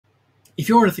If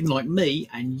you're anything like me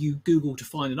and you Google to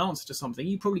find an answer to something,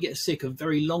 you probably get sick of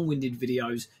very long-winded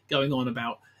videos going on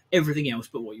about everything else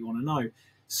but what you want to know.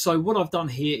 So what I've done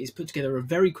here is put together a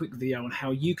very quick video on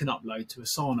how you can upload to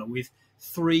Asana with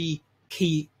 3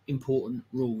 key important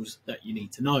rules that you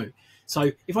need to know.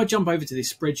 So if I jump over to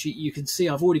this spreadsheet, you can see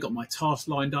I've already got my tasks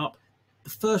lined up. The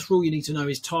first rule you need to know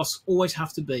is tasks always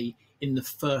have to be in the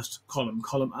first column,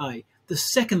 column A. The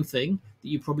second thing that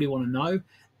you probably want to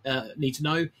need to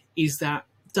know is that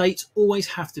dates always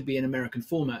have to be in American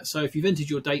format. So if you've entered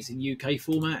your dates in UK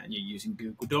format and you're using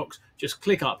Google Docs, just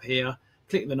click up here,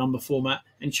 click the number format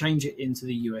and change it into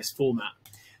the US format.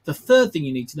 The third thing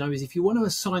you need to know is if you want to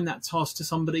assign that task to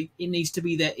somebody, it needs to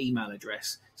be their email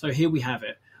address. So here we have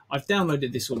it. I've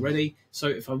downloaded this already. So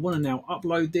if I want to now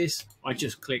upload this, I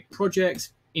just click Project,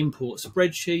 Import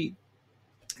Spreadsheet,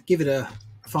 give it a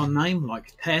fun name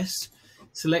like test,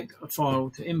 select a file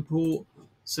to import,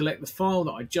 select the file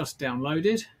that I just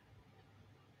downloaded.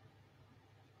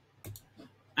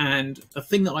 And the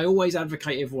thing that I always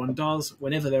advocate everyone does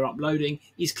whenever they're uploading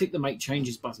is click the Make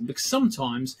Changes button, because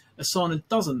sometimes Asana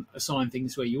doesn't assign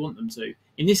things where you want them to.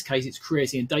 In this case, it's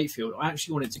creating a date field. I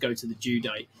actually want it to go to the due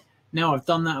date. Now I've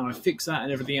done that and I've fixed that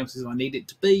and everything else as I need it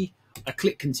to be. I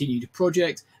click Continue to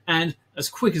Project, and as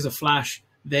quick as a flash,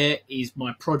 there is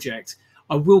my project.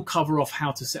 I will cover off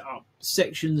how to set up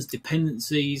sections,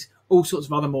 dependencies, all sorts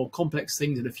of other more complex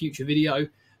things in a future video.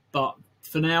 But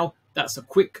for now, that's a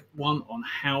quick one on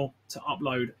how to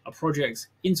upload a project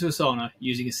into Asana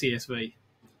using a CSV.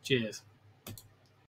 Cheers.